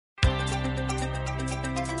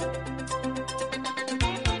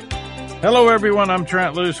Hello, everyone. I'm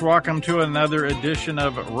Trent Luce. Welcome to another edition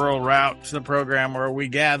of Rural Routes, the program where we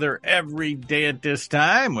gather every day at this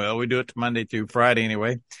time. Well, we do it Monday through Friday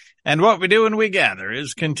anyway. And what we do when we gather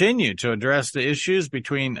is continue to address the issues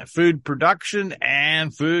between food production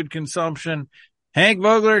and food consumption. Hank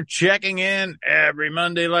Vogler checking in every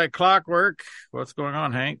Monday like clockwork. What's going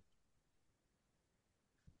on, Hank?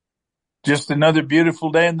 Just another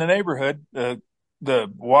beautiful day in the neighborhood.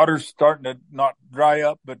 The water's starting to not dry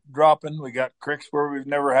up, but dropping. We got creeks where we've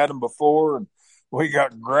never had them before, and we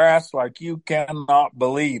got grass like you cannot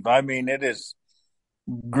believe. I mean, it is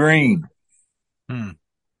green.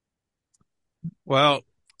 Well,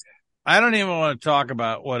 I don't even want to talk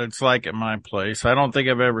about what it's like at my place. I don't think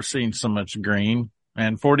I've ever seen so much green.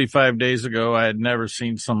 And 45 days ago, I had never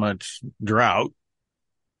seen so much drought.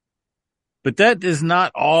 But that is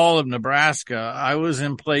not all of Nebraska. I was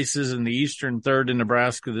in places in the eastern third of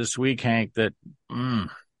Nebraska this week, Hank, that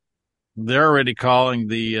they're already calling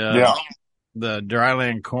the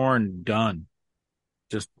dryland corn done,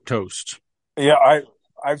 just toast. Yeah,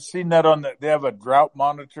 I've seen that they have a drought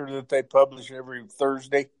monitor that they publish every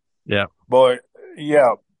Thursday. Yeah. Boy,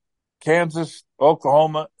 yeah, Kansas,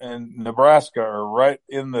 Oklahoma, and Nebraska are right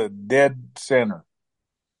in the dead center.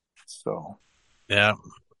 So. Yeah.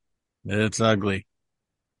 It's ugly.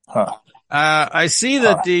 I see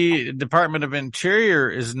that the Department of Interior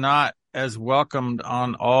is not as welcomed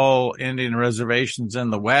on all Indian reservations in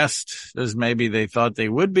the West as maybe they thought they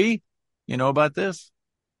would be. You know about this?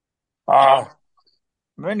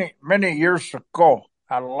 Many years ago,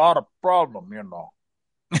 had a lot of problem,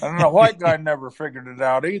 And the white guy never figured it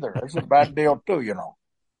out either. It's a bad deal too,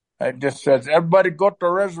 It just says everybody go to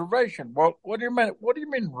a reservation. Well, what do you mean? What do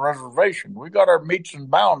you mean reservation? We got our meets and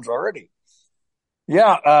bounds already.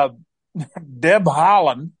 Yeah, Deb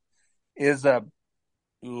Holland is a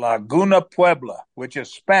Laguna Puebla, which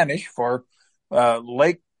is Spanish for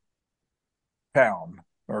lake town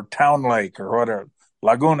or town lake or whatever.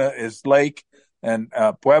 Laguna is lake and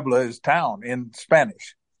Puebla is town in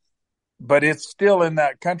Spanish, but it's still in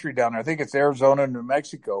that country down there. I think it's Arizona, New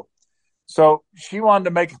Mexico. So she wanted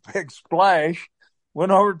to make a big splash,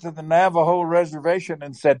 went over to the Navajo reservation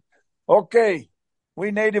and said, okay,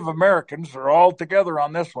 we Native Americans are all together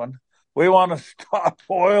on this one. We want to stop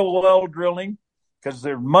oil well drilling because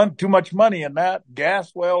there's too much money in that,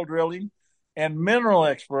 gas well drilling, and mineral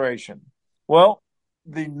exploration. Well,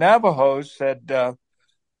 the Navajos said,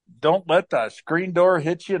 don't let the screen door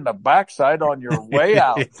hit you in the backside on your way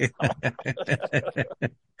out.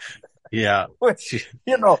 Yeah.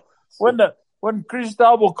 When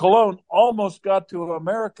Cristobal Colon almost got to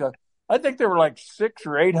America, I think there were like 600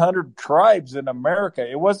 or 800 tribes in America.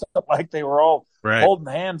 It wasn't like they were all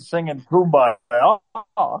holding hands singing Kumbaya.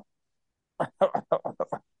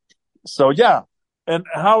 So, yeah. And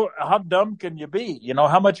how dumb can you be?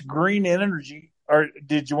 How much green energy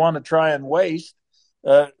did you want to try and waste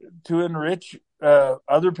to enrich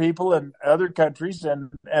other people in other countries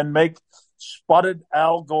and make Spotted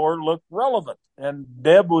Al Gore look relevant? And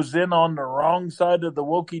Deb was in on the wrong side of the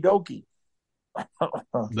wokie dokie.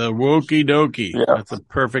 The wokie dokie. Yeah. That's a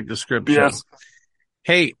perfect description. Yes.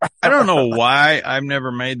 Hey, I don't know why I've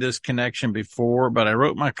never made this connection before, but I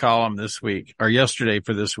wrote my column yesterday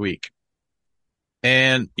for this week.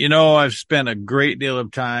 And, I've spent a great deal of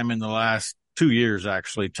time in the last 2 years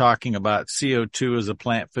actually talking about CO2 as a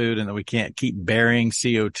plant food and that we can't keep burying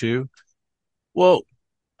CO2. Well,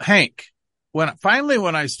 Hank, when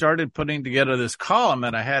I started putting together this column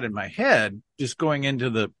that I had in my head, just going into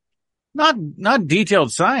the not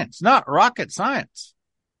detailed science, not rocket science,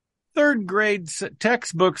 third grade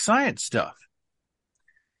textbook science stuff,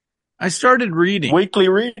 I started reading. Weekly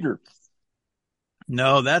Reader.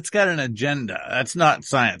 No, that's got an agenda. That's not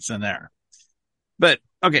science in there. But,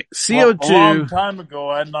 okay, CO2. Well, a long time ago,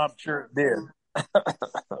 I'm not sure it did.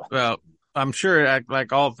 Well, I'm sure,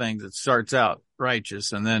 like all things, it starts out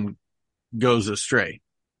righteous and then goes astray.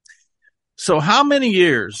 So how many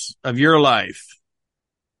years of your life,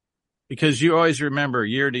 because you always remember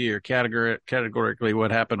year to year, categorically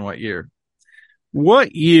what happened what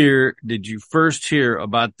year did you first hear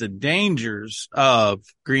about the dangers of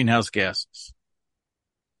greenhouse gases?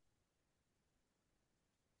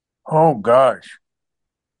 Oh, gosh.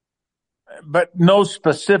 But no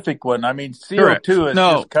specific one. I mean, CO2 is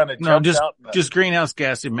just kind of just greenhouse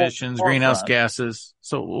gas emissions, greenhouse gases.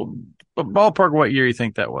 So ballpark what year you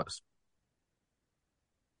think that was?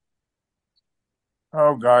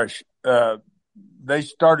 Oh, gosh. They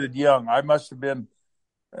started young. I must have been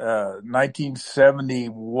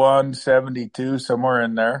 1971, 72, somewhere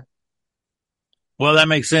in there. Well, that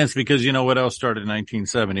makes sense because you know what else started in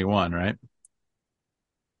 1971, right?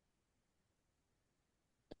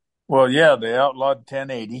 Well, yeah, they outlawed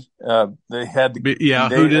 1080. They had Yeah,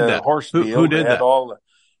 who did that? horse Who deal. They did had that? all the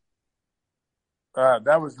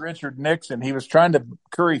that was Richard Nixon. He was trying to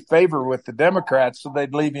curry favor with the Democrats so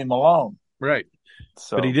they'd leave him alone. Right.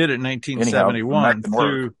 But he So did it in anyhow, that 1971 can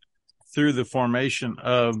work. through the formation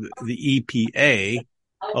of the EPA,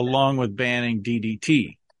 along with banning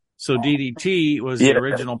DDT. So DDT was the Yeah.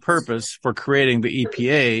 original purpose for creating the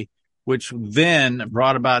EPA, which then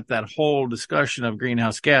brought about that whole discussion of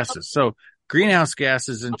greenhouse gases. So greenhouse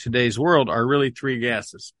gases in today's world are really three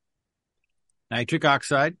gases: nitric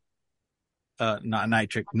oxide, not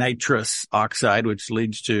nitric, nitrous oxide, which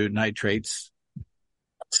leads to nitrates,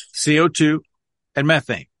 CO2, and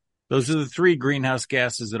methane. Those are the three greenhouse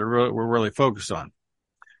gases that we're really focused on.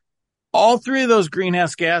 All three of those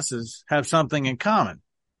greenhouse gases have something in common.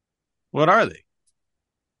 What are they?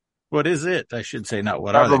 What is it? I should say, not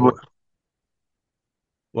what are they? Probably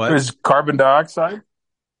What? is carbon dioxide.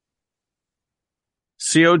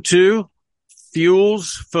 CO2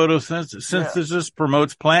 fuels photosynthesis,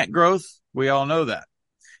 promotes plant growth. We all know that.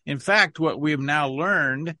 In fact, what we have now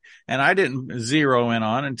learned, and I didn't zero in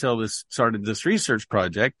on until this research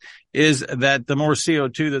project, is that the more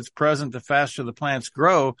CO2 that's present, the faster the plants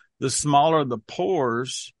grow, the smaller the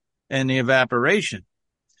pores and the evaporation.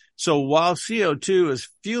 So while CO2 is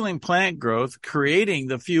fueling plant growth, creating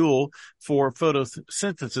the fuel for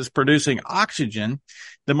photosynthesis, producing oxygen,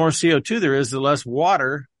 the more CO2 there is, the less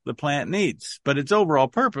water the plant needs. But its overall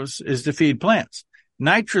purpose is to feed plants.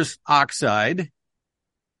 Nitrous oxide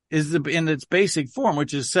is in its basic form,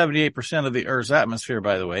 which is 78% of the Earth's atmosphere,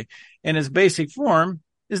 by the way, in its basic form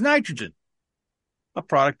is nitrogen, a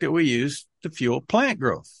product that we use to fuel plant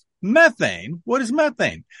growth. Methane, what is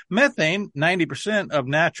methane? Methane, 90% of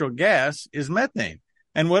natural gas is methane.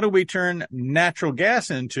 And what do we turn natural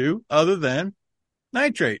gas into other than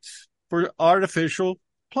nitrates for artificial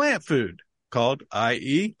plant food called,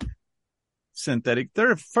 i.e., synthetic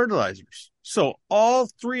fertilizers? So all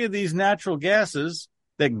three of these natural gases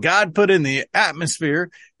that God put in the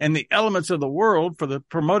atmosphere and the elements of the world for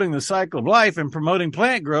promoting the cycle of life and promoting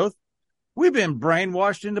plant growth, we've been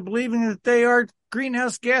brainwashed into believing that they are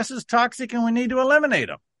greenhouse gases, toxic, and we need to eliminate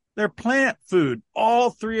them. They're plant food. All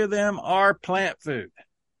three of them are plant food.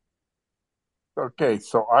 Okay,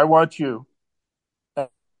 so I want you,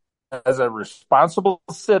 as a responsible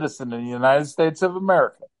citizen in the United States of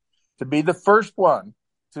America, to be the first one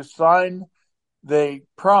to sign the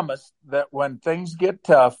promise that when things get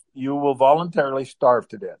tough, you will voluntarily starve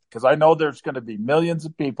to death. Because I know there's going to be millions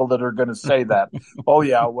of people that are going to say that. Oh,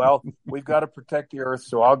 yeah, well, we've got to protect the earth,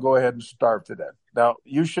 so I'll go ahead and starve to death. Now,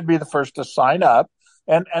 you should be the first to sign up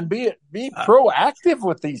and be proactive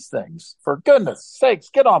with these things. For goodness sakes,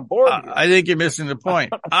 get on board here. I think you're missing the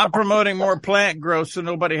point. I'm promoting more plant growth so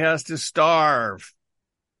nobody has to starve.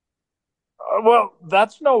 Well,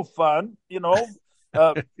 that's no fun, you know.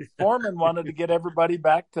 Foreman wanted to get everybody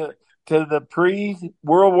back to the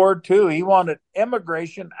pre-World War II. He wanted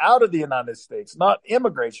immigration out of the United States, not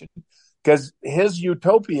immigration, because his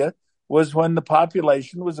utopia was when the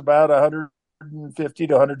population was about 150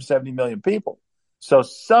 to 170 million people. So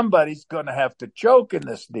somebody's going to have to choke in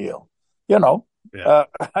this deal, you know. Yeah.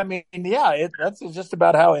 I mean, yeah, that's just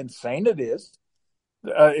about how insane it is.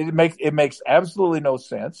 It makes absolutely no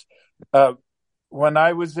sense. When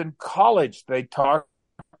I was in college, they talked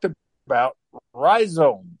about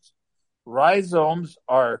rhizomes. Rhizomes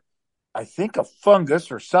are, I think, a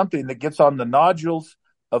fungus or something that gets on the nodules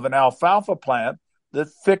of an alfalfa plant that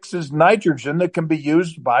fixes nitrogen that can be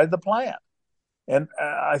used by the plant. And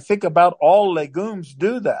I think about all legumes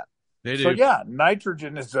do that. They do. So, yeah,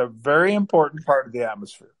 nitrogen is a very important part of the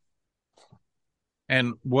atmosphere.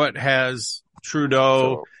 And what has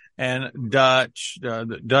Trudeau and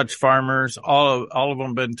the Dutch farmers, all of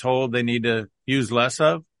them been told they need to use less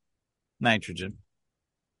of? Nitrogen.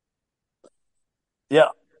 Yeah.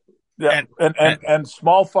 And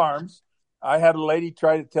small farms. I had a lady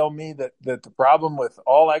try to tell me that the problem with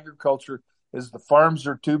all agriculture is the farms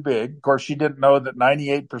are too big. Of course, she didn't know that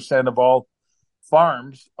 98% of all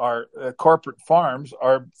farms are corporate farms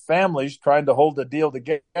are families trying to hold a deal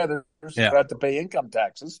together so they have to pay income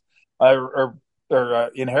taxes or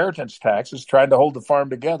inheritance taxes, trying to hold the farm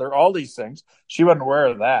together, all these things. She wasn't aware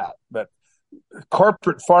of that. But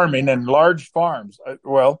corporate farming and large farms,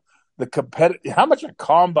 well, how much a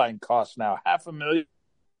combine costs now? $500,000.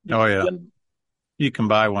 Oh, yeah. You can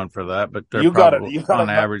buy one for that, but they're on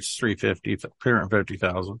average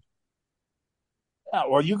 $350,000. Yeah,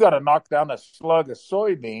 well, you got to knock down a slug of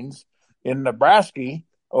soybeans in Nebraska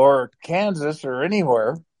or Kansas or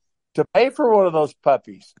anywhere to pay for one of those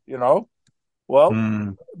puppies, you know. Well,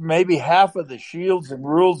 Mm. maybe half of the shields and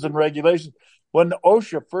rules and regulations. When the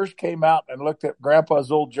OSHA first came out and looked at Grandpa's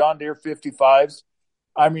old John Deere 55s,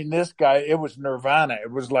 I mean, this guy, it was nirvana. It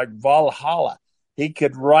was like Valhalla. He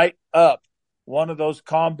could write up one of those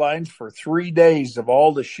combines for 3 days of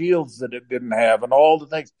all the shields that it didn't have and all the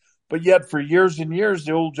things. But yet, for years and years,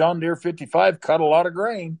 the old John Deere 55 cut a lot of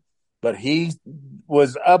grain, but he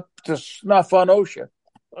was up to snuff on OSHA.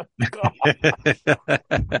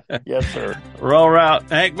 Yes, sir. Roll route.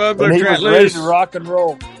 Hank Vogler, And he Trent was ready Loose. to rock and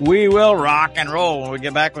roll. We will rock and roll when we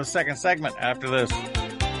get back with the second segment after this.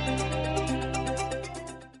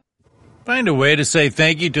 Find a way to say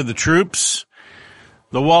thank you to the troops.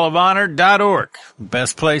 TheWallOfHonor.org.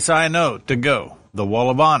 Best place I know to go.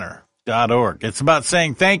 TheWallOfHonor.org. It's about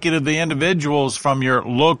saying thank you to the individuals from your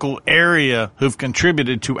local area who've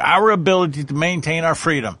contributed to our ability to maintain our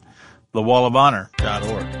freedom.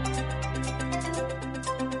 TheWallOfHonor.org.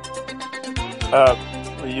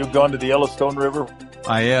 Are you going to the Yellowstone River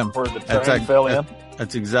I am. where the train fell in?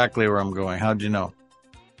 That's exactly where I'm going. How'd you know?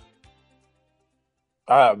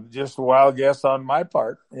 Just a wild guess on my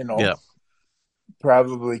part, Yeah.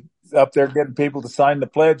 Probably up there getting people to sign the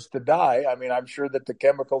pledge to die. I mean, I'm sure that the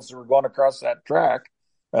chemicals that were going across that track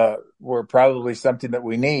were probably something that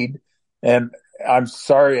we need. And I'm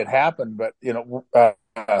sorry it happened, but,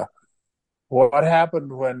 what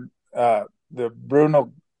happened when the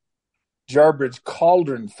Bruno Jarbidge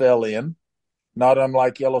cauldron fell in, not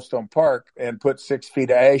unlike Yellowstone Park, and put 6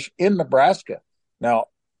 feet of ash in Nebraska. Now,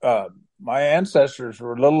 my ancestors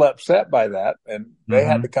were a little upset by that, and they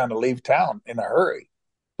had to kind of leave town in a hurry.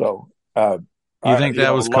 So, you think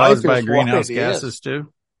that was caused by greenhouse gases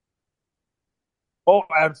too? Oh,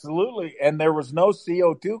 absolutely. And there was no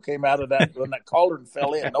CO2 came out of that when that cauldron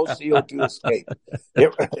fell in. No CO2 escaped.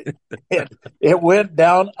 It went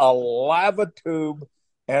down a lava tube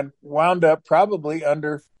and wound up probably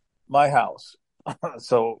under my house.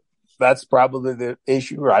 So that's probably the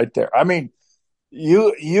issue right there. I mean,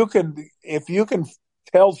 you can, if you can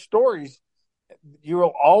tell stories, you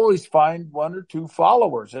will always find one or two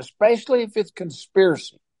followers, especially if it's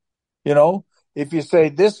conspiracy. If you say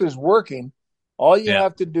this is working, all you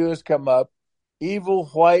have to do is come up, evil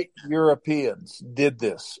white Europeans did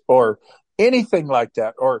this, or anything like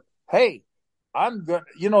that. Or, hey,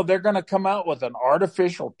 they're going to come out with an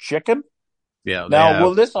artificial chicken. Yeah. Now,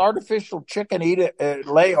 will this artificial chicken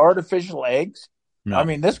lay artificial eggs? No. I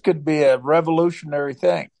mean, this could be a revolutionary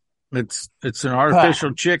thing. It's an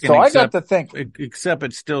artificial chicken. So I got to think. Except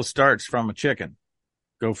it still starts from a chicken.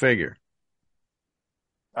 Go figure.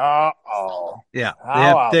 Uh-oh. Yeah.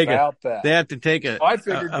 How about that? They have to take I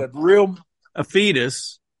figured that real a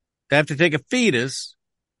fetus. They have to take a fetus,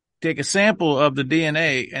 take a sample of the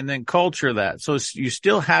DNA, and then culture that. So you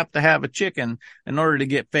still have to have a chicken in order to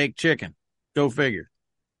get fake chicken. Go figure.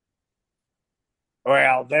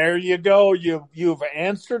 Well, there you go. You've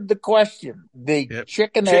answered the question. The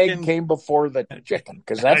chicken egg came before the chicken,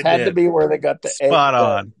 because that had to be where they got the spot egg,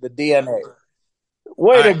 on the DNA.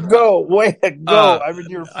 Way to go! I mean,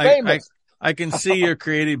 you're famous. I can see your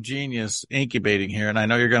creative genius incubating here, and I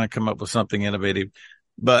know you're going to come up with something innovative.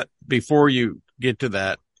 But before you get to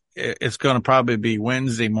that, it's going to probably be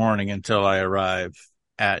Wednesday morning until I arrive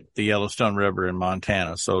at the Yellowstone River in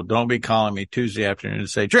Montana. So don't be calling me Tuesday afternoon to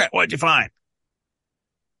say, Trent, what'd you find?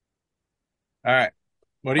 All right.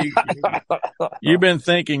 What do you've been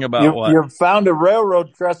thinking about? What? You found a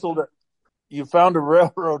railroad trestle that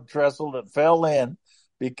fell in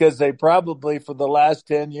because they probably for the last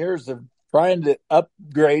 10 years have trying to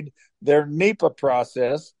upgrade their NEPA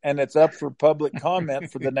process, and it's up for public comment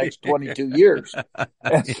for the next 22 years.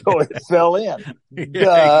 And so it fell in.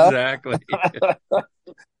 Yeah, exactly. All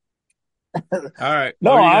right.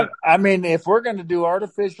 No, I mean, if we're going to do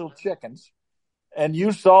artificial chickens and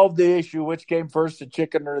you solve the issue, which came first, the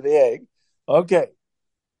chicken or the egg, okay,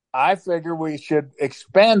 I figure we should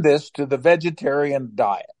expand this to the vegetarian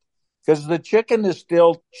diet, because the chicken is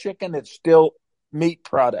still chicken. It's still meat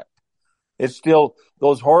product. It's still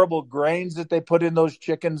those horrible grains that they put in those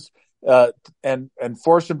chickens and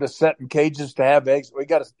force them to set in cages to have eggs. We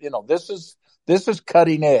got to, this is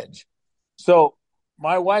cutting edge. So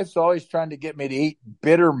my wife's always trying to get me to eat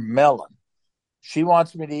bitter melon. She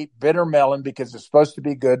wants me to eat bitter melon because it's supposed to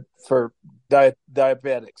be good for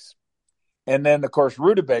diabetics. And then, of course,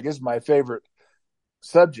 rutabaga is my favorite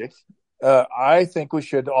subject. I think we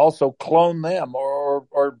should also clone them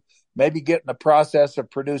or maybe get in the process of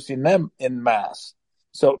producing them in mass.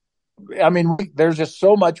 So, I mean, there's just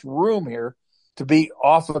so much room here to be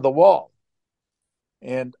off of the wall.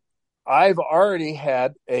 And I've already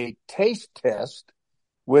had a taste test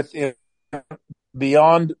with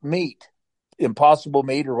Beyond Meat. impossible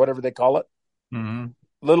meat or whatever they call it. Mm-hmm.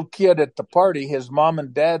 Little kid at the party, his mom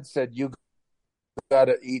and dad said, "You got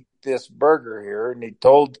to eat this burger here," and he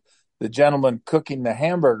told the gentleman cooking the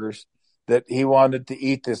hamburgers that he wanted to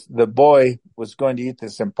eat this. The boy was going to eat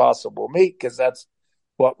this impossible meat because that's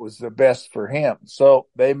what was the best for him. So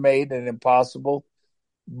they made an impossible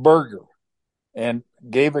burger and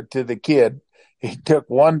gave it to the kid. He took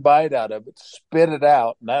one bite out of it, spit it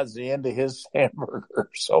out, and that's the end of his hamburger.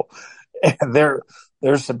 So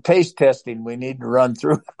there's some taste testing we need to run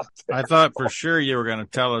through. I thought for sure you were going to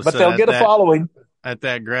tell us But that they'll get a following. at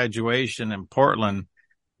that graduation in Portland,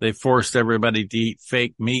 they forced everybody to eat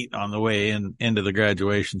fake meat on the way into the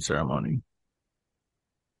graduation ceremony.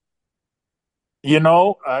 You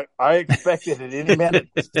know, I expected at any minute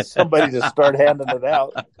somebody to start handing it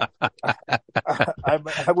out.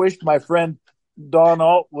 I wished my friend Don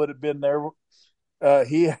Alt would have been there.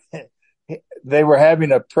 They were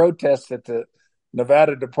having a protest at the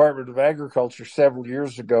Nevada Department of Agriculture several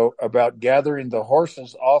years ago about gathering the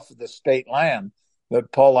horses off of the state land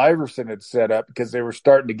that Paul Iverson had set up because they were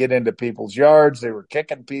starting to get into people's yards. They were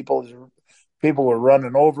kicking people. People were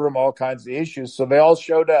running over them, all kinds of issues. So they all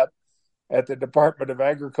showed up at the Department of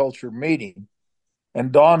Agriculture meeting,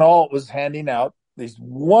 and Don Alt was handing out these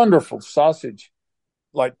wonderful sausage,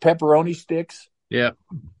 like pepperoni sticks. Yeah.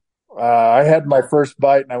 I had my first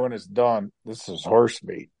bite, and I went, "It's Don, this is horse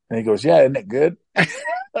meat." And he goes, "Yeah, isn't it good?" And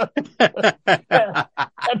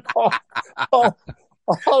all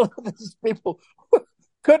of these people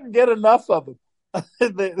couldn't get enough of them.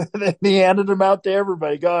 He handed them out to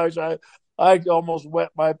everybody. Gosh, I almost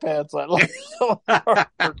wet my pants. I laughed so hard.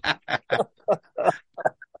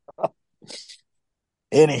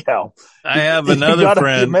 Anyhow, I have another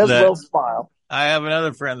friend well smile. I have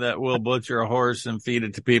another friend that will butcher a horse and feed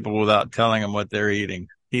it to people without telling them what they're eating.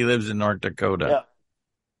 He lives in North Dakota.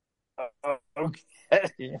 Yeah.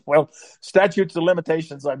 Okay. Well, statutes of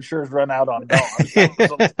limitations, I'm sure, has run out on dogs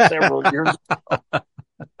several years ago.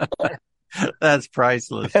 That's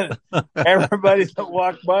priceless. Everybody that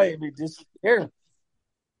walked by him, he just, "Here,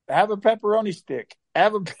 have a pepperoni stick.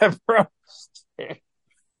 Have a pepperoni stick."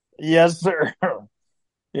 Yes, sir.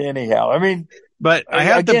 Anyhow, I mean, but I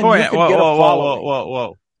have to point out,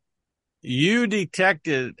 whoa. You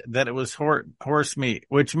detected that it was horse meat,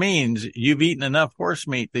 which means you've eaten enough horse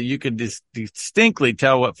meat that you could distinctly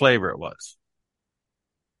tell what flavor it was.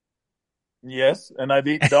 Yes, and I've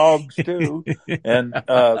eaten dogs too, and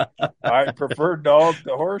I prefer dog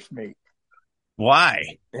to horse meat.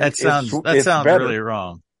 Why? That sounds better. Really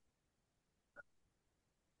wrong.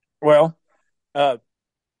 Well,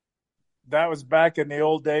 that was back in the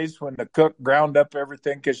old days when the cook ground up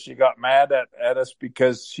everything because she got mad at us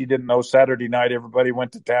because she didn't know Saturday night everybody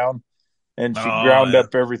went to town, and she ground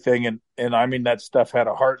up everything, and I mean that stuff had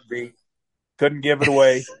a heartbeat, couldn't give it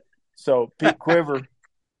away. So Pete Quiver,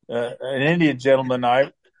 an Indian gentleman,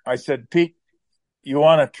 I said, "Pete, you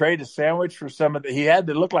want to trade a sandwich for some of the?" He had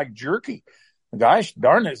to look like jerky. Gosh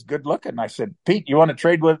darn, it's good looking. I said, "Pete, you want to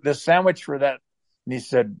trade with this sandwich for that?" And he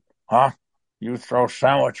said, "Huh? You throw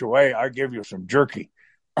sandwich away, I give you some jerky."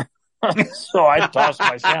 So I tossed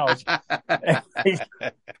my sandwich.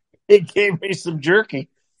 He gave me some jerky.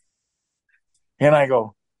 And I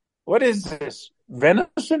go, "What is this?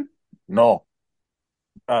 Venison? No.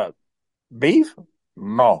 Beef?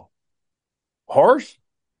 No. Horse?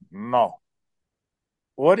 No.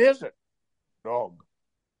 What is it? Dog."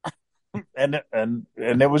 And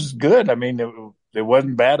it was good. I mean, it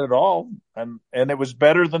wasn't bad at all, and it was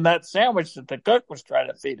better than that sandwich that the cook was trying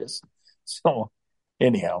to feed us. So,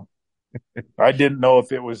 anyhow, I didn't know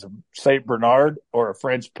if it was a Saint Bernard or a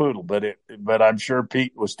French poodle, but I'm sure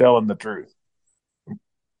Pete was telling the truth.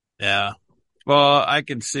 Yeah. Well, I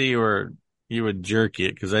can see where you would jerky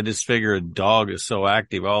it because I just figure a dog is so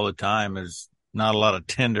active all the time. There's not a lot of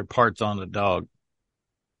tender parts on the dog.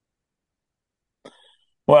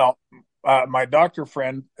 Well, my doctor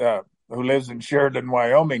friend who lives in Sheridan,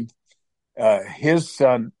 Wyoming, his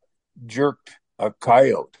son jerked a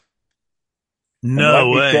coyote. No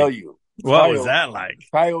way. Let me tell you, what was that like?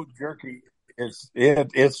 Coyote jerky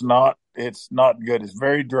it's not good. It's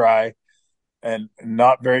very dry and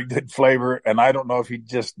not very good flavor. And I don't know if he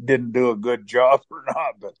just didn't do a good job or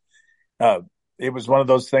not, but it was one of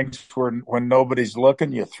those things where when nobody's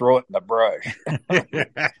looking, you throw it in the brush.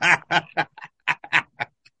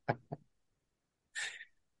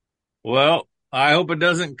 Well, I hope it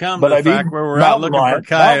doesn't come to the fact where we're out looking for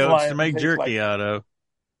coyotes to make jerky out of.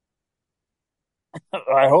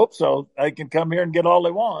 I hope so. They can come here and get all they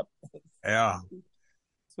want. Yeah.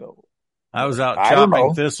 So, I was out I don't chopping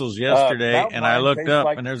know. thistles yesterday, Mountain and I lion looked tastes up,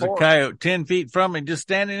 like and there's a pork. coyote 10 feet from me just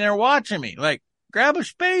standing there watching me. Like, grab a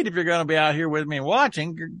spade if you're going to be out here with me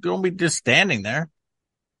watching. You're going to be just standing there.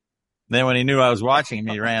 Then when he knew I was watching him,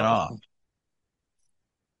 he ran off.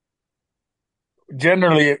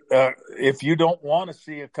 Generally, if you don't want to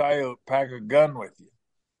see a coyote, pack a gun with you.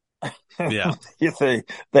 Yeah.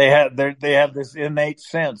 they have this innate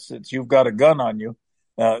sense that you've got a gun on you.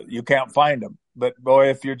 You can't find them. But boy,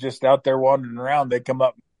 if you're just out there wandering around, they come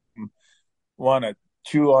up and want to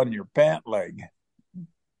chew on your pant leg.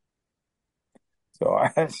 So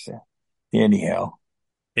anyhow,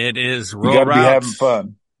 it is you got Rural to be having Routes.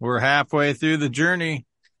 fun. We're halfway through the journey.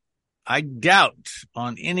 I doubt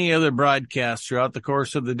on any other broadcast throughout the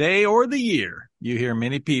course of the day or the year, you hear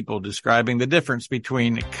many people describing the difference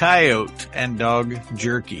between coyote and dog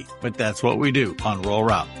jerky. But that's what we do on Rural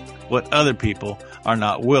Route, what other people are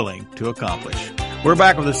not willing to accomplish. We're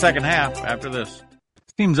back with the second half after this.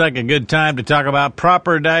 Seems like a good time to talk about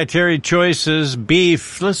proper dietary choices.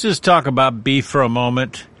 Beef. Let's just talk about beef for a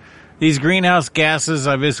moment. These greenhouse gases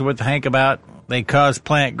I visited with Hank about, they cause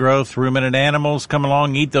plant growth. Ruminant animals come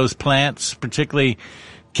along, eat those plants, particularly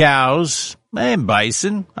cows and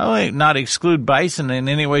bison. I will not exclude bison in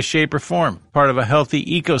any way, shape, or form. Part of a healthy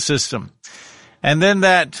ecosystem. And then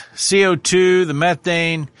that CO2, the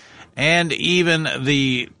methane, and even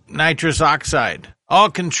the nitrous oxide all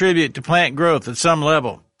contribute to plant growth at some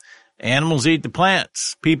level. Animals eat the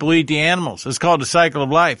plants. People eat the animals. It's called the cycle of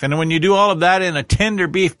life. And when you do all of that in a tender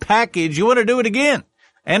beef package, you want to do it again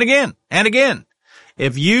and again and again.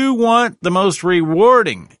 If you want the most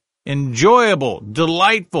rewarding, enjoyable,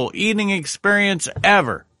 delightful eating experience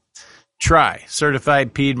ever, try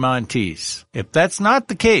Certified Piedmontese. If that's not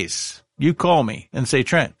the case, you call me and say,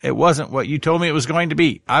 Trent, it wasn't what you told me it was going to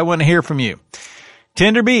be. I want to hear from you.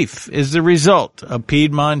 Tender beef is the result of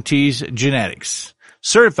Piedmontese genetics.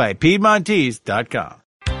 CertifiedPiedmontese.com.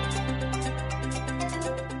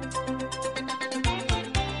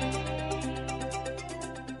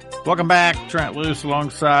 Welcome back. Trent Loos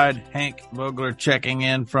alongside Hank Vogler checking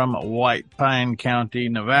in from White Pine County,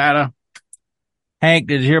 Nevada. Hank,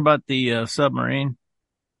 did you hear about the submarine?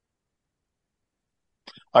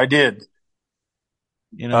 I did.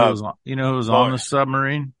 You know who was on the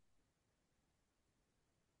submarine?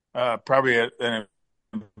 Probably an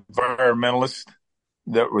environmentalist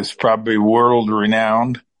that was probably world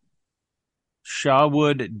renowned.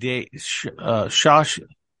 Shahzada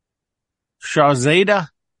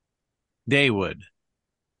Dawood.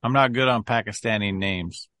 I'm not good on Pakistani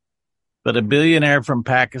names, but a billionaire from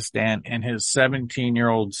Pakistan and his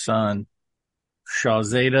 17-year-old son,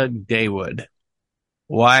 Shahzada Dawood.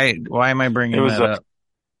 Why am I bringing that up?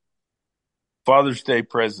 Father's Day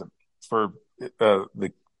present for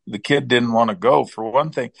the kid didn't want to go for one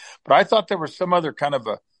thing, but I thought there was some other kind of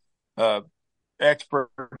a expert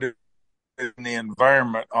in the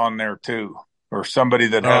environment on there too, or somebody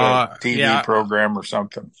that had a TV program or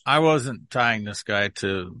something. I wasn't tying this guy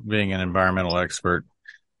to being an environmental expert,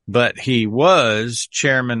 but he was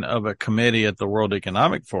chairman of a committee at the World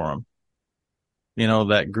Economic Forum. You know,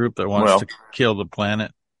 that group that wants to kill the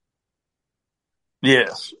planet.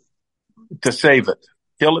 Yes. To save it.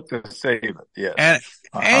 Kill it to save it. Yes.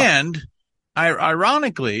 And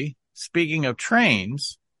ironically, speaking of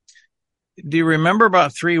trains, do you remember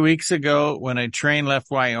about 3 weeks ago when a train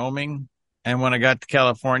left Wyoming and when I got to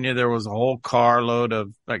California, there was a whole carload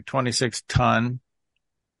of like 26 ton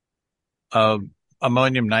of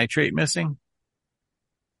ammonium nitrate missing?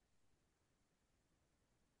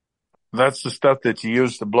 That's the stuff that you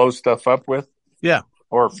use to blow stuff up with? Yeah.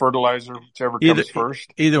 Or fertilizer, whichever comes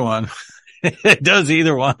first? Either one. It does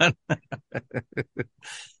either one.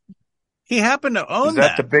 He happened to own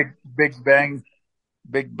that. Is that the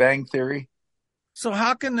Big Bang Theory? So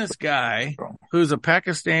how can this guy, who's a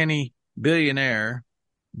Pakistani billionaire,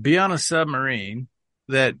 be on a submarine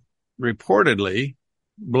that reportedly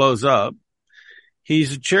blows up?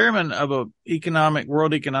 He's a chairman of a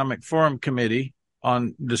World Economic Forum committee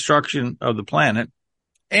on destruction of the planet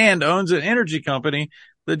and owns an energy company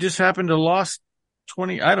that just happened to lost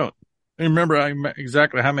 20, I don't remember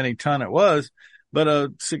exactly how many ton it was, but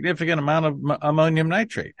a significant amount of ammonium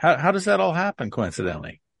nitrate. How does that all happen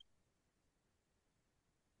coincidentally?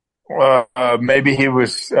 Maybe he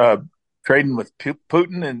was trading with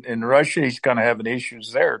Putin in Russia. He's kind of having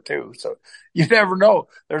issues there too. So you never know.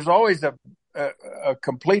 There's always a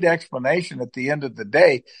complete explanation at the end of the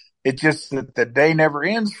day. It's just that the day never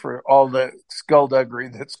ends for all the skullduggery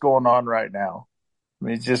that's going on right now. I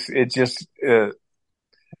mean,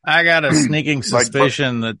 I got a sneaking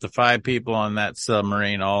suspicion that the 5 people on that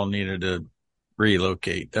submarine all needed to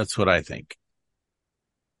relocate. That's what I think.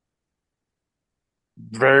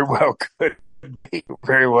 Very well could be.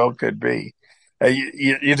 Very well could be.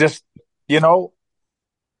 You just, you know,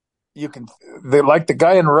 you can, like the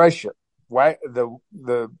guy in Russia, why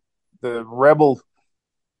the rebel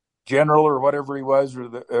general or whatever he was, or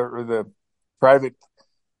the private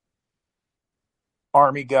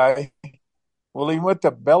army guy. Well, he went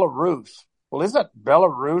to Belarus. Well, isn't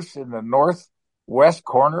Belarus in the northwest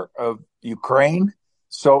corner of Ukraine?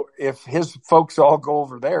 So if his folks all go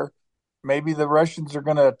over there, maybe the Russians are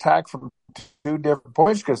going to attack from two different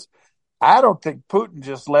points, because I don't think Putin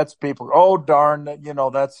just lets people, oh, darn,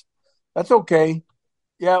 that's okay.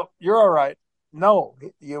 Yeah, you're all right. No,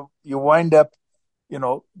 you wind up, you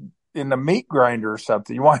know, in the meat grinder or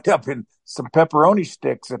something. You wind up in some pepperoni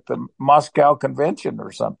sticks at the Moscow convention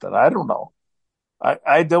or something. I don't know.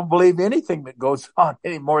 I don't believe anything that goes on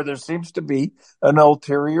anymore. There seems to be an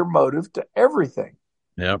ulterior motive to everything.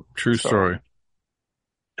 Yep, true So, story.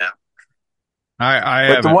 Yeah, I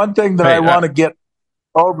but the haven't one thing that I paid. want to get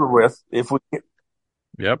over with, if we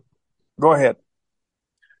Yep. go ahead.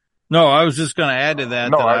 No, I was just going to add to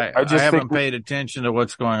that No, that I I just think haven't paid attention to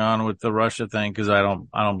what's going on with the Russia thing because I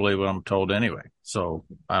don't believe what I'm told anyway. So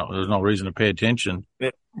there's no reason to pay attention.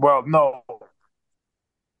 well, no,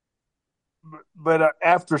 but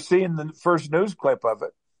after seeing the first news clip of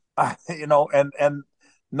it, and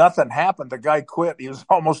nothing happened. The guy quit. He was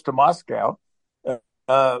almost to Moscow,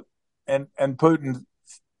 uh, and Putin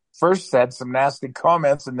first said some nasty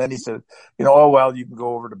comments, and then he said, oh well, you can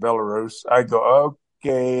go over to Belarus. I go,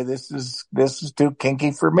 okay, this is too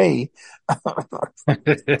kinky for me. I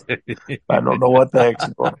don't know what the heck's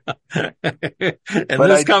going on. And but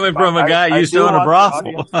this coming from a guy used to own a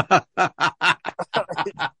brothel.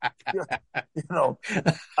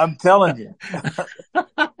 I'm telling you,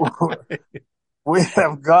 we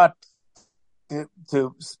have got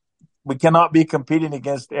to we cannot be competing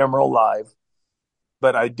against Emerald Live.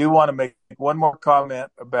 But I do want to make one more comment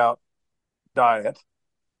about diet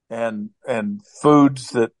and foods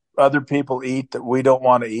that other people eat that we don't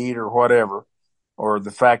want to eat or whatever, or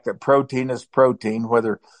the fact that protein is protein,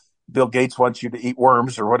 whether Bill Gates wants you to eat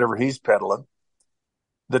worms or whatever he's peddling.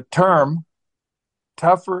 The term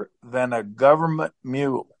tougher than a government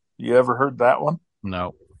mule. You ever heard that one?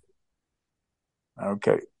 No.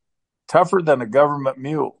 Okay. Tougher than a government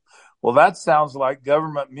mule. Well, that sounds like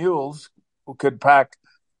government mules could pack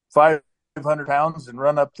 500 pounds and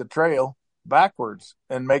run up the trail backwards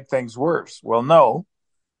and make things worse. Well, no,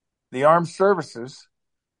 the armed services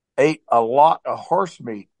ate a lot of horse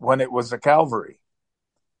meat when it was a cavalry,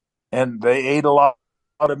 and they ate a lot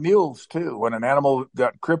of mules too. When an animal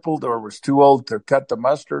got crippled or was too old to cut the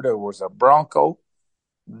mustard or was a bronco,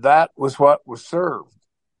 that was what was served.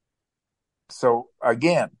 So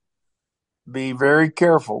again, be very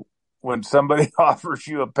careful when somebody offers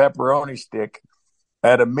you a pepperoni stick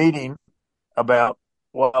at a meeting about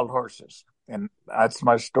wild horses. And that's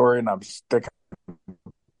my story, and I'm sticking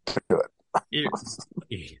to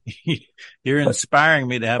it. You're inspiring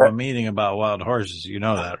me to have a meeting about wild horses. You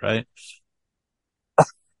know that, right?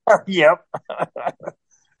 Yep.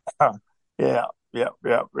 Yeah.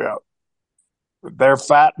 They're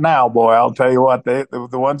fat now, boy. I'll tell you what, the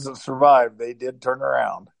ones that survived, they did turn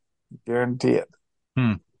around. Guarantee it.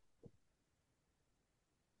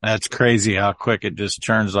 That's crazy how quick it just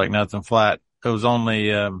turns like nothing flat. It was only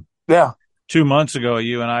 2 months ago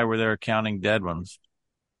you and I were there counting dead ones.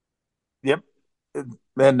 Yep.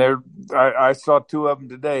 And I saw two of them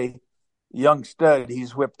today. Young stud,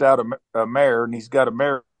 he's whipped out a mare, and he's got a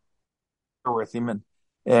mare with him,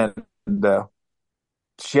 and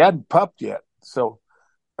she hadn't pupped yet. So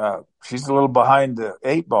she's a little behind the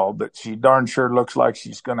eight ball, but she darn sure looks like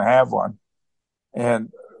she's going to have one,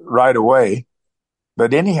 and right away.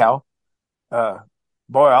 But anyhow, boy,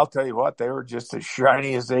 I'll tell you what, they were just as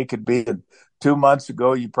shiny as they could be. And 2 months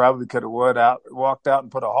ago, you probably could have walked out and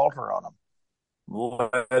put a halter on them,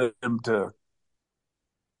 led them to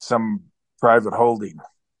some private holding.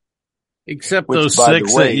 Except those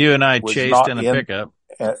six that you and I chased in a pickup.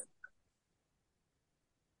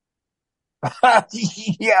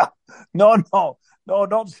 Yeah. No,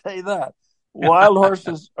 don't say that. Wild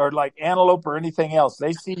horses are like antelope or anything else.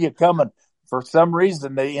 They see you coming. For some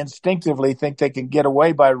reason, they instinctively think they can get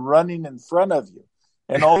away by running in front of you.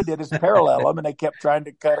 And all they did is parallel them, and they kept trying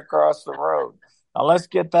to cut across the road. Now, let's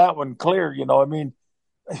get that one clear.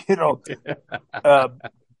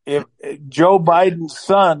 If Joe Biden's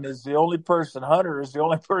son is the only person, Hunter is the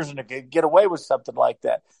only person that can get away with something like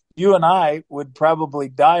that. You and I would probably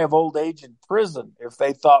die of old age in prison if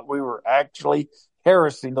they thought we were actually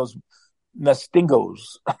harassing those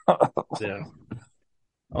Nastingos. Yeah.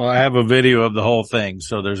 Well, I have a video of the whole thing,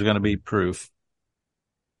 so there's going to be proof.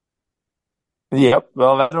 Yep.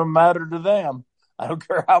 Well, that don't matter to them. I don't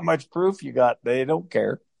care how much proof you got. They don't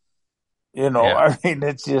care. Yeah. I mean,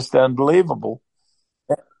 it's just unbelievable.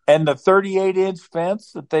 And the 38-inch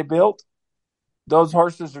fence that they built, those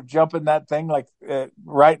horses are jumping that thing like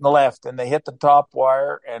right and left, and they hit the top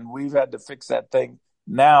wire, and we've had to fix that thing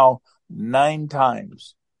now 9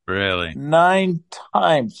 times. Really? 9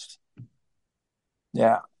 times.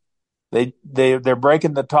 Yeah. They're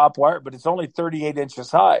breaking the top wire, but it's only 38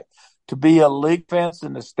 inches high. To be a league fence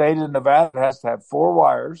in the state of Nevada, it has to have 4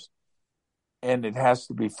 wires, and it has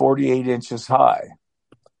to be 48 inches high.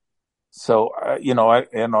 So, I don't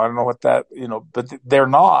know what that, but they're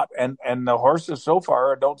not. And the horses so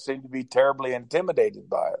far don't seem to be terribly intimidated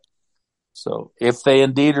by it. So if they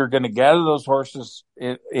indeed are going to gather those horses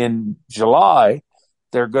in July,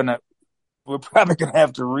 we're probably going to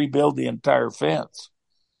have to rebuild the entire fence.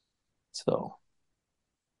 So.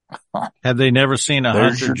 Have they never seen a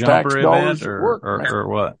There's hunter your jumper tax event dollars at work, or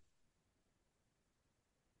what?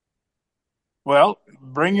 Well,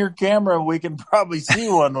 bring your camera and we can probably see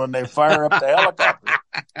one when they fire up the helicopter.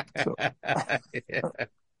 So.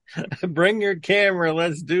 Yeah. Bring your camera.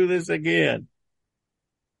 Let's do this again.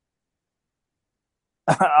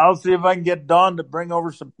 I'll see if I can get Dawn to bring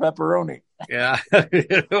over some pepperoni. Yeah,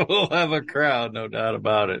 we'll have a crowd, no doubt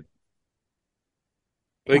about it.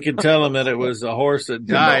 We could tell them that it was a horse that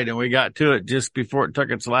died, and we got to it just before it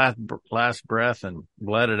took its last breath and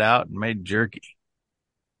bled it out and made jerky.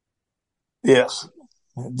 Yes,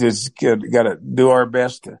 just got to do our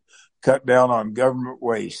best to cut down on government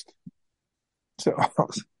waste. So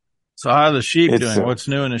how are the sheep doing? What's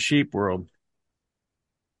new in the sheep world?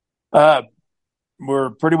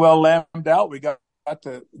 We're pretty well lambed out. We got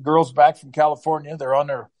the girls back from California. They're on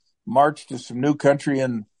their march to some new country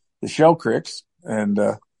in the Shell Creeks, and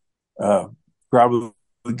probably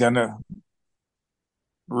gonna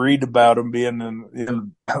read about them being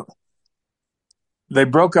in They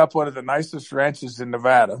broke up one of the nicest ranches in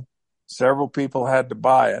Nevada. Several people had to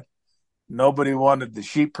buy it. Nobody wanted the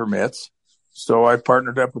sheep permits. So I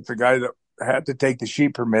partnered up with the guy that had to take the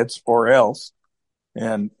sheep permits or else.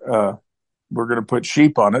 And we're going to put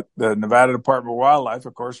sheep on it. The Nevada Department of Wildlife,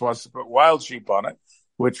 of course, wants to put wild sheep on it,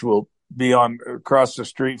 which will be on across the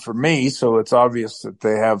street from me. So it's obvious that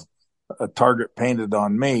they have a target painted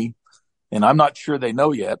on me. And I'm not sure they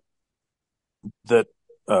know yet that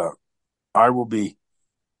I will be.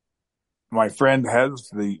 My friend has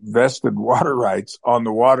the vested water rights on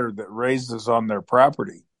the water that raises on their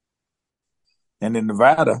property. And in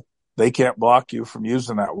Nevada, they can't block you from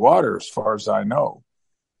using that water as far as I know.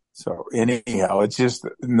 So anyhow, it's just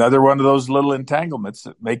another one of those little entanglements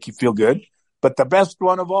that make you feel good. But the best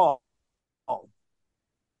one of all,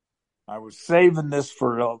 I was saving this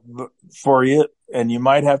for you, and you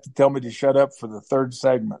might have to tell me to shut up for the third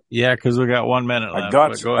segment. Yeah, because we got 1 minute left. I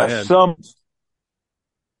got go ahead.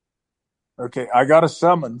 I got a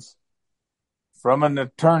summons from an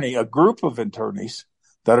attorney, a group of attorneys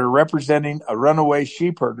that are representing a runaway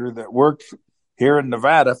sheep herder that worked here in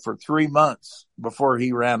Nevada for 3 months before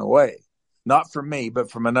he ran away. Not from me, but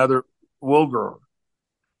from another wool grower.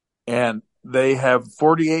 And they have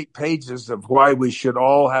 48 pages of why we should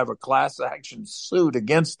all have a class action suit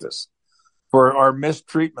against us for our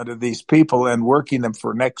mistreatment of these people and working them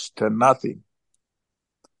for next to nothing.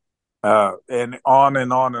 And on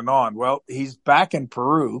and on and on. Well, he's back in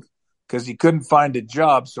Peru because he couldn't find a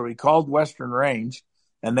job. So he called Western Range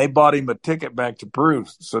and they bought him a ticket back to Peru.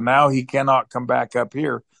 So now he cannot come back up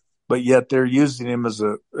here, but yet they're using him as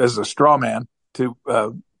a straw man to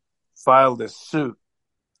file this suit.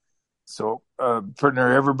 So pretty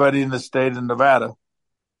near everybody in the state of Nevada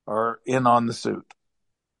are in on the suit.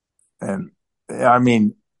 And I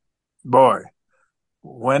mean, boy,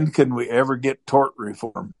 when can we ever get tort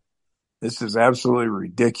reform? This is absolutely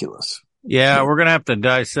ridiculous. Yeah, we're going to have to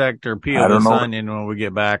dissect or peel this onion when we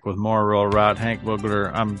get back with more Rural Route. Hank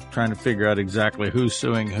Vogler, I'm trying to figure out exactly who's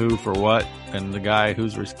suing who for what, and the guy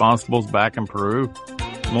who's responsible is back in Peru.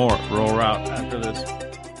 More Rural Route after this.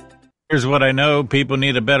 Here's what I know. People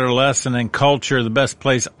need a better lesson in culture. The best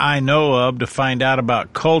place I know of to find out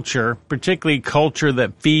about culture, particularly culture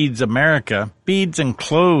that feeds America, feeds and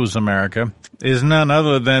clothes America, is none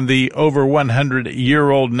other than the over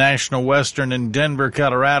 100-year-old National Western in Denver,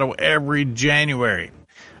 Colorado, every January.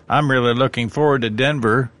 I'm really looking forward to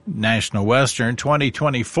Denver National Western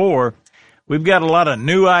 2024. We've got a lot of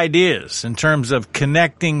new ideas in terms of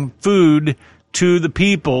connecting food to the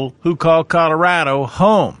people who call Colorado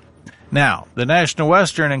home. Now, the National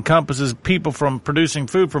Western encompasses people from producing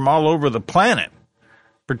food from all over the planet,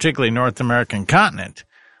 particularly North American continent.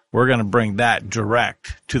 We're going to bring that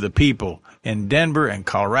direct to the people in Denver and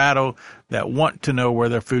Colorado that want to know where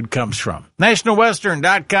their food comes from.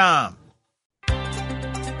 NationalWestern.com.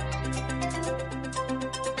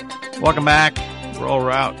 Welcome back. Roll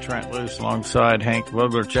Route, Trent Loose alongside Hank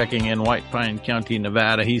Vogler checking in White Pine County,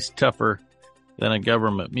 Nevada. He's tougher than a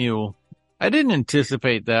government mule. I didn't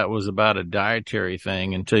anticipate that was about a dietary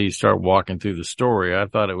thing until you start walking through the story. I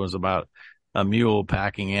thought it was about a mule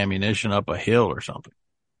packing ammunition up a hill or something.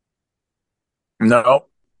 No,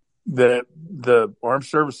 the armed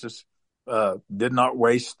services did not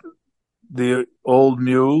waste the old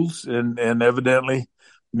mules, and evidently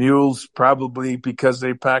mules, probably because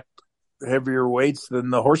they packed heavier weights than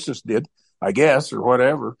the horses did, I guess, or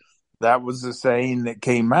whatever. That was the saying that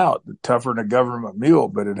came out, tougher than a government mule,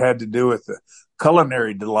 but it had to do with the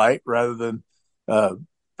culinary delight rather than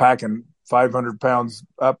packing 500 pounds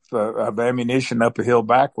up of ammunition up a hill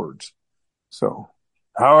backwards. So,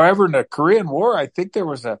 however, in the Korean War, I think there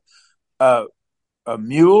was a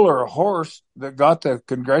mule or a horse that got the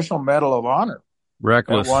Congressional Medal of Honor.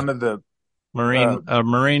 Reckless. One of the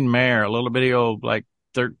Marine mare, a little bitty old, like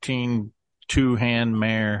 13 two-hand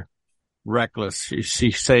mare. Reckless.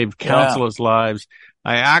 She saved countless lives.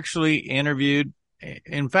 I actually interviewed,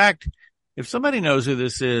 in fact, if somebody knows who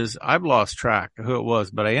this is, I've lost track of who it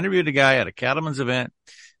was, but I interviewed a guy at a cattleman's event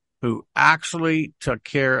who actually took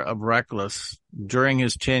care of Reckless during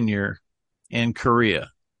his tenure in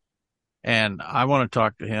Korea. And I want to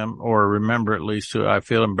talk to him, or remember at least who. I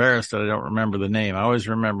feel embarrassed that I don't remember the name. I always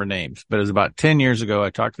remember names, but it was about 10 years ago.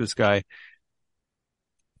 I talked to this guy,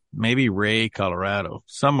 maybe Ray, Colorado,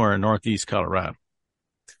 somewhere in northeast Colorado.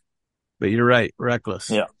 But you're right, Reckless.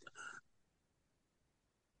 Yeah.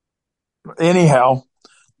 Anyhow,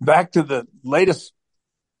 back to the latest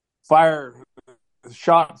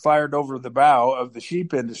shot fired over the bow of the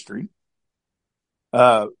sheep industry.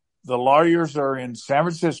 The lawyers are in San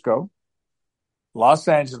Francisco, Los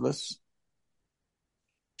Angeles,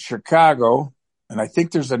 Chicago, and I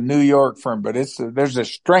think there's a New York firm, but there's a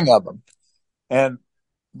string of them. And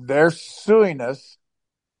they're suing us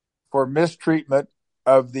for mistreatment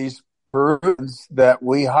of these Peruvians that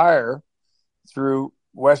we hire through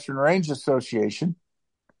Western Range Association.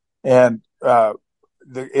 And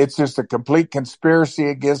it's just a complete conspiracy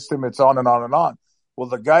against them. It's on and on and on. Well,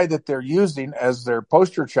 the guy that they're using as their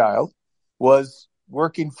poster child was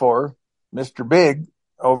working for Mr. Big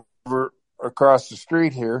over across the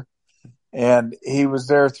street here. And he was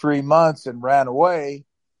there 3 months and ran away.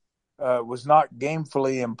 Was not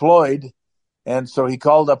gainfully employed, and so he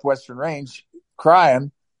called up Western Range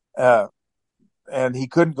crying, and he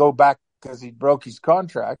couldn't go back because he broke his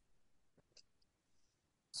contract.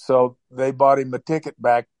 So they bought him a ticket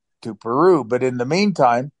back to Peru. But in the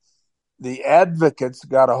meantime, the advocates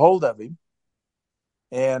got a hold of him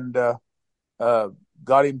and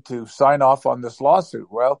got him to sign off on this lawsuit.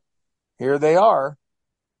 Well, here they are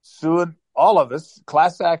suing all of us,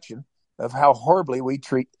 class action, of how horribly we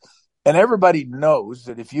treat. And everybody knows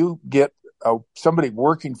that if you get somebody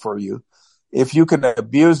working for you, if you can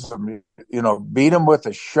abuse them, beat them with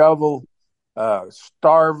a shovel,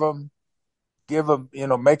 starve them, give them,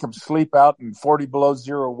 make them sleep out in 40 below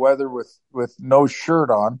zero weather with no shirt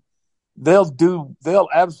on, they'll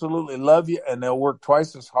absolutely love you, and they'll work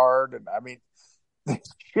twice as hard. And I mean, it's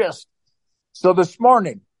just, so this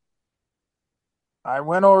morning, I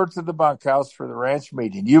went over to the bunkhouse for the ranch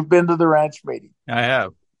meeting. You've been to the ranch meeting. I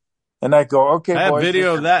have. And I go, okay, I have boys,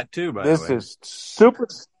 video of that too, by the way. This is super.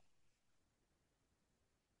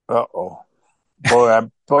 Uh-oh. Boy,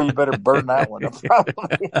 you better burn that one. I'm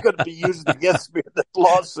probably going to be used against me in this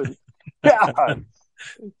lawsuit. Yeah.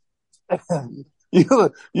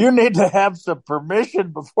 You need to have some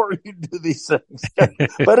permission before you do these things.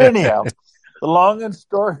 But anyhow, the long and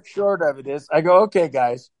short of it is, I go, okay,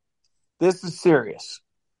 guys, this is serious.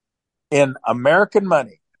 In American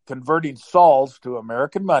money, converting sols to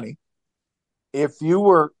American money, if you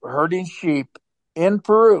were herding sheep in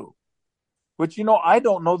Peru, which, I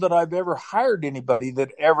don't know that I've ever hired anybody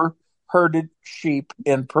that ever herded sheep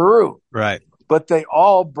in Peru. Right. But they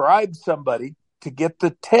all bribed somebody to get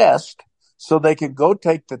the test so they can go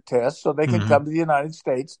take the test so they can come to the United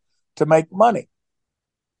States to make money.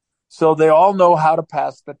 So they all know how to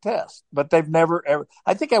pass the test, but they've never ever.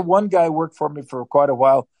 I think I had one guy worked for me for quite a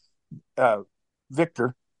while,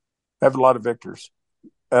 Victor. I have a lot of Victors.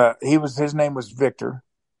 His name was Victor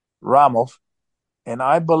Ramos, and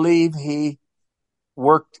I believe he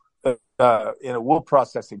worked in a wool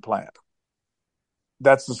processing plant.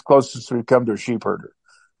 That's as close as we come to a sheep herder.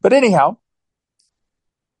 But anyhow,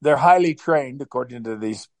 they're highly trained according to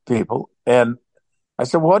these people. And I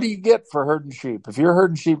said, what do you get for herding sheep? If you're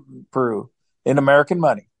herding sheep in Peru in American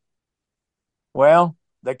money, well,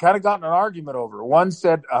 they kind of got in an argument over it. One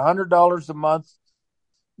said $100 a month,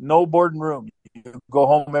 no board and room. You go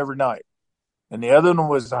home every night. And the other one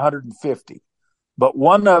was 150. But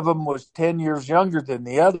one of them was 10 years younger than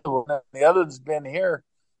the other one. And the other one's been here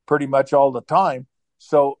pretty much all the time.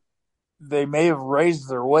 So they may have raised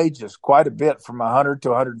their wages quite a bit from 100 to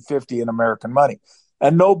 150 in American money.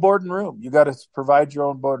 And no board and room. You got to provide your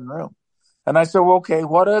own board and room. And I said, well, okay,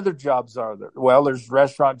 what other jobs are there? Well, there's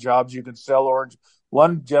restaurant jobs. You can sell orange.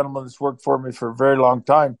 One gentleman that's worked for me for a very long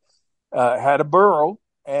time had a burro,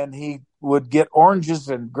 and he would get oranges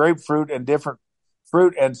and grapefruit and different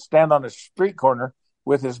fruit and stand on a street corner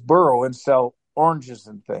with his burro and sell oranges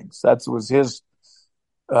and things. That was his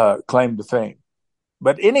claim to fame.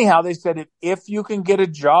 But anyhow, they said if you can get a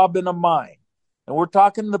job in a mine, and we're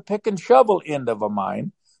talking the pick and shovel end of a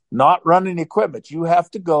mine, not running equipment, you have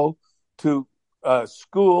to go to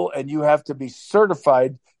school and you have to be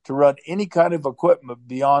certified to run any kind of equipment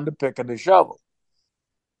beyond a pick and a shovel.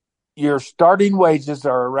 Your starting wages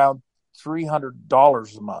are around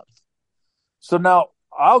 $300 a month. So now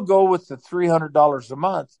I'll go with the $300 a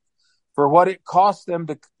month for what it costs them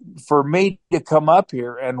for me to come up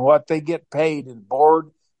here and what they get paid in board,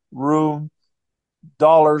 room,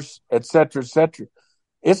 dollars, et cetera, et cetera.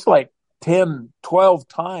 It's like 10, 12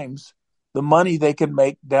 times the money they can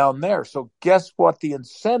make down there. So guess what the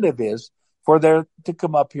incentive is for them to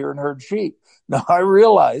come up here and herd sheep? Now, I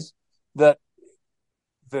realize that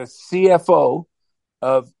the CFO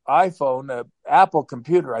of iPhone, Apple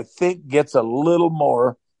computer, I think gets a little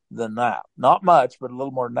more than that. Not much, but a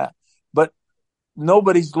little more than that. But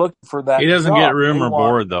nobody's looking for that. He doesn't job. get room They or want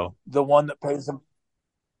board, though. the one that pays them.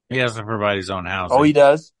 He has to provide his own housing. Oh, he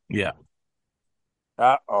does? Yeah.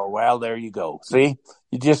 Oh, well, there you go. See,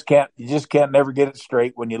 you just can't never get it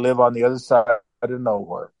straight when you live on the other side of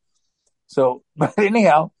nowhere. So, but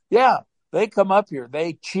anyhow, yeah, they come up here,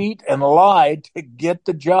 they cheat and lie to get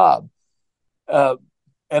the job. And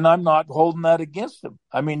I'm not holding that against them.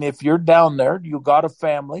 I mean, if you're down there, you got a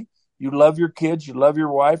family, you love your kids, you love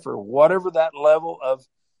your wife, or whatever that level of,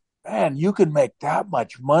 man, you can make that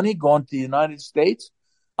much money going to the United States.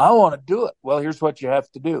 I want to do it. Well, here's what you have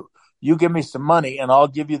to do. You give me some money and I'll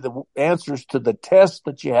give you the answers to the tests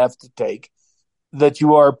that you have to take that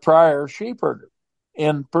you are a prior sheep herder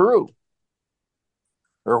in Peru.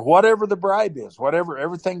 Or whatever the bribe is, whatever,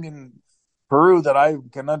 everything in Peru that I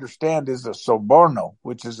can understand is a soborno,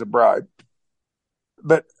 which is a bribe.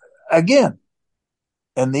 But again,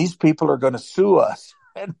 and these people are going to sue us.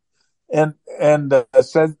 And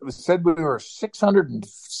said we were a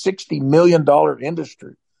 $660 million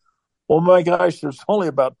industry. Well, my gosh, there's only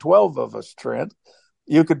about 12 of us, Trent.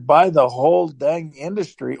 You could buy the whole dang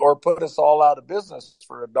industry or put us all out of business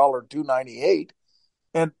for $2.98.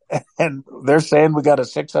 And they're saying we got a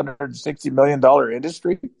 $660 million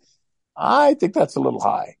industry. I think that's a little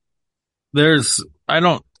high. I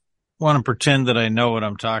don't want to pretend that I know what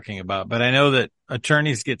I'm talking about, but I know that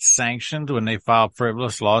attorneys get sanctioned when they file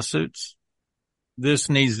frivolous lawsuits. This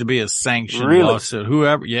needs to be a sanctioned lawsuit.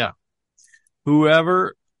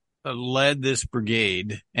 Whoever led this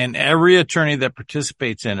brigade and every attorney that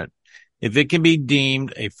participates in it, if it can be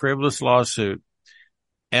deemed a frivolous lawsuit,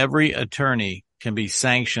 every attorney can be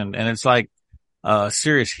sanctioned, and it's like a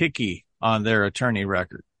serious hickey on their attorney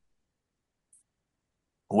record.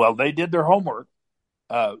 Well, they did their homework.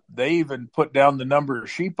 They even put down the number of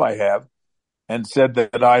sheep I have and said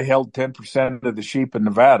that I held 10% of the sheep in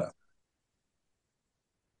Nevada.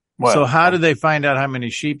 Well, so how do they find out how many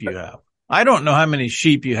sheep you have? I don't know how many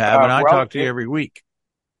sheep you have, and I talk to you every week.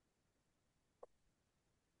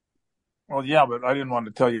 Well, yeah, but I didn't want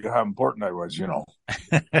to tell you how important I was,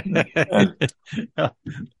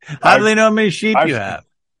 How do they know how many sheep you have?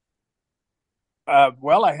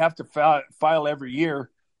 Well, I have to file every year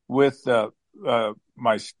with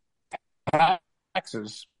my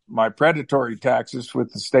taxes, my predatory taxes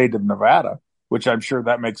with the state of Nevada, which I'm sure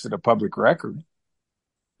that makes it a public record.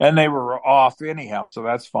 And they were off anyhow, so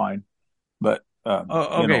that's fine. But,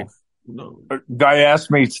 okay. A guy asked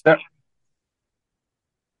me,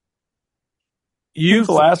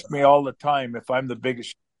 people ask me all the time if I'm the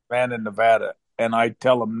biggest man in Nevada, and I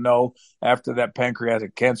tell them no. After that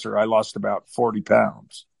pancreatic cancer, I lost about 40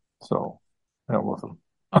 pounds. So,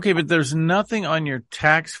 okay, but there's nothing on your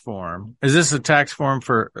tax form. Is this a tax form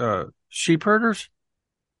for sheep herders?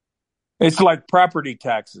 It's like property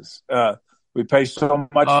taxes. We pay so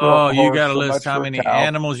much for a horse, you got to list how many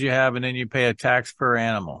animals you have, and then you pay a tax per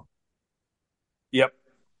animal. Yep.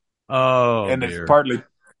 Oh and it's dear. partly,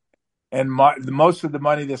 and most of the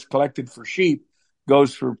money that's collected for sheep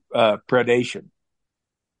goes for predation.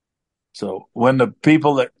 So when the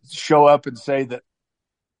people that show up and say that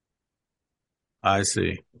I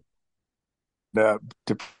see. to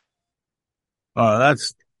Oh,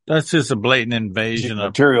 that's just a blatant invasion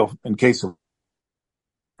of material in case of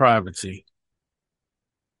privacy.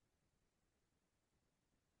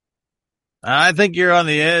 I think you're on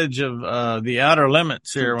the edge of the outer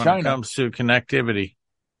limits here when it China, comes to connectivity.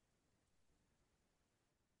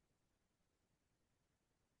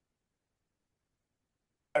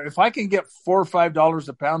 if I can get $4 or $5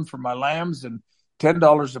 a pound for my lambs and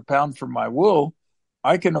 $10 a pound for my wool,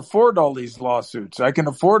 I can afford all these lawsuits. I can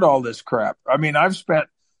afford all this crap. I mean, I've spent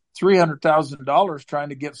 $300,000 trying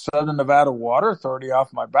to get Southern Nevada Water Authority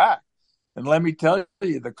off my back. And let me tell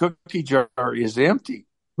you, the cookie jar is empty.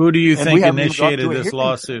 Who do you And think initiated this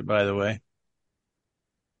lawsuit, by the way?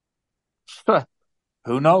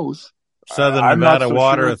 Who knows? Southern Nevada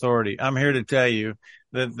Water Authority. I'm here to tell you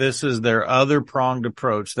that this is their other pronged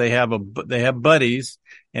approach. They have buddies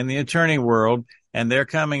in the attorney world, and they're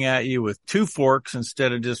coming at you with two forks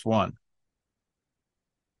instead of just one.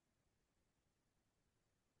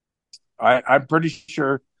 I'm pretty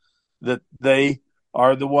sure that they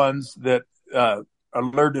are the ones that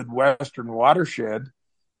alerted Western Watershed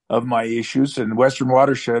of my issues, and Western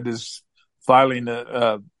Watershed is filing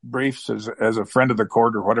briefs as a friend of the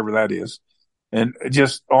court or whatever that is, and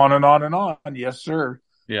just on and on and on. Yes, sir.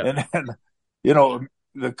 Yeah. And you know,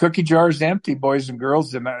 the cookie jar is empty, boys and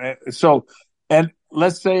girls. And and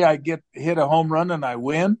let's say I hit a home run and I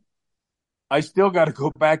win, I still got to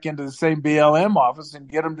go back into the same BLM office and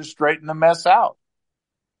get them to straighten the mess out.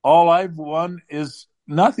 All I've won is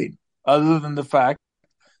nothing other than the fact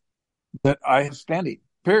that I have standing,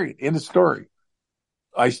 period, end of story.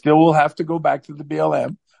 I still will have to go back to the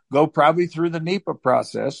BLM, go probably through the NEPA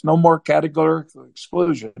process, no more categorical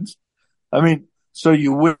exclusions. I mean, so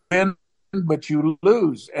you win, but you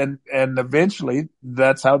lose. And eventually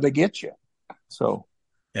that's how they get you. So,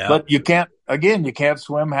 yeah. But you can't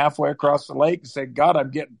swim halfway across the lake and say, God,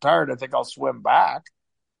 I'm getting tired. I think I'll swim back.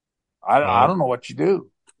 I don't know what you do.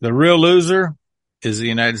 The real loser is the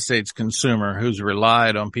United States consumer, who's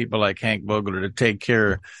relied on people like Hank Vogler to take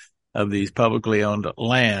care of these publicly owned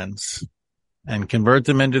lands and convert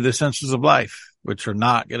them into the essentials of life, which are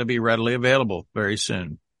not going to be readily available very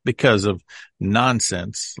soon because of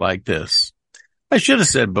nonsense like this. I should have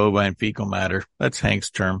said bovine fecal matter. That's Hank's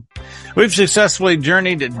term. We've successfully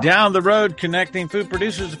journeyed down the road connecting food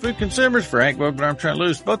producers to food consumers. For Hank Vogler, I'm Trent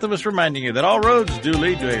Loos, both of us reminding you that all roads do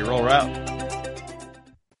lead to a rural route.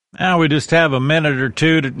 Now we just have a minute or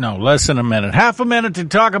two less than a minute, half a minute to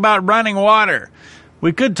talk about running water.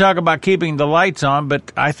 We could talk about keeping the lights on,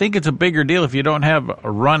 but I think it's a bigger deal if you don't have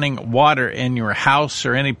running water in your house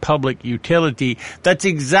or any public utility. That's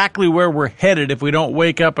exactly where we're headed if we don't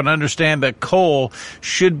wake up and understand that coal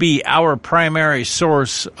should be our primary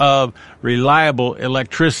source of reliable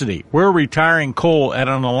electricity. We're retiring coal at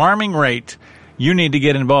an alarming rate. You need to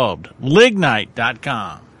get involved.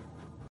 Lignite.com.